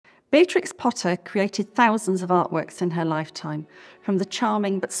Beatrix Potter created thousands of artworks in her lifetime, from the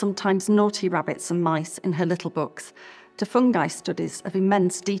charming but sometimes naughty rabbits and mice in her little books to fungi studies of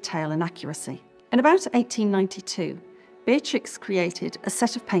immense detail and accuracy. In about 1892, Beatrix created a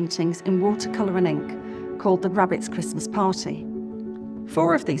set of paintings in watercolour and ink called the Rabbit's Christmas Party.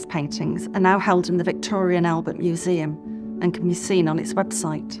 4 of these paintings are now held in the Victoria and Albert Museum and can be seen on its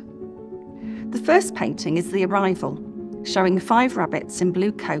website. The first painting is The Arrival, showing 5 rabbits in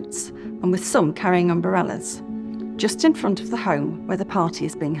blue coats and with some carrying umbrellas, just in front of the home where the party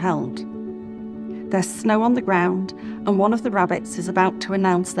is being held. There's snow on the ground, and one of the rabbits is about to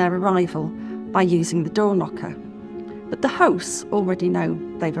announce their arrival by using the door knocker. But the hosts already know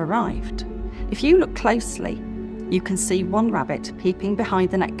they've arrived. If you look closely, you can see one rabbit peeping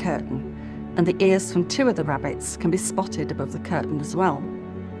behind the net curtain, and the ears from 2 of the rabbits can be spotted above the curtain as well.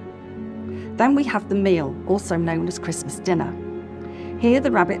 Then we have the meal, also known as Christmas dinner. Here the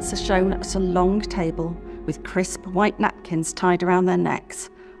rabbits are shown at a long table with crisp white napkins tied around their necks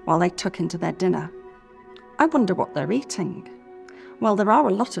while they tuck into their dinner. I wonder what they're eating. Well, there are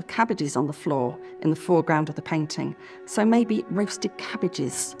a lot of cabbages on the floor in the foreground of the painting, so maybe roasted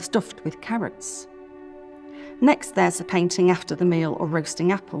cabbages stuffed with carrots. Next, there's a painting after the meal or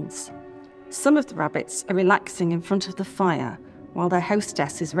roasting apples. Some of the rabbits are relaxing in front of the fire while their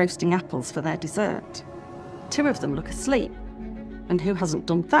hostess is roasting apples for their dessert. 2 of them look asleep, and who hasn't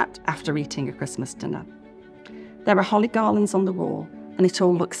done that after eating a Christmas dinner? There are holly garlands on the wall, and it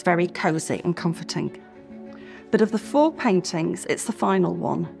all looks very cosy and comforting. But of the 4 paintings, it's the final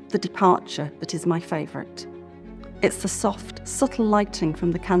one, The Departure, that is my favourite. It's the soft, subtle lighting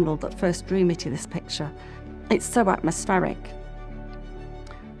from the candle that first drew me to this picture. It's so atmospheric.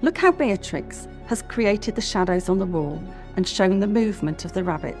 Look how Beatrix has created the shadows on the wall and shown the movement of the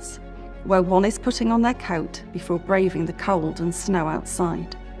rabbits, where one is putting on their coat before braving the cold and snow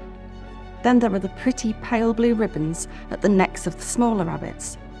outside. Then there are the pretty pale blue ribbons at the necks of the smaller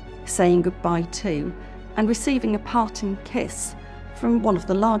rabbits, saying goodbye to and receiving a parting kiss from one of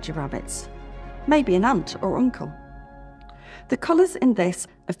the larger rabbits, maybe an aunt or uncle. The colours in this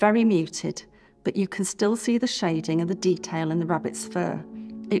are very muted, but you can still see the shading and the detail in the rabbit's fur.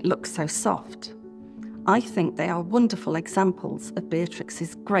 It looks so soft. I think they are wonderful examples of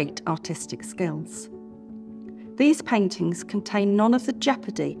Beatrix's great artistic skills. These paintings contain none of the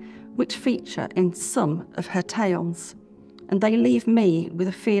jeopardy which feature in some of her tales, and they leave me with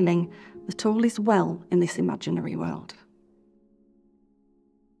a feeling that all is well in this imaginary world.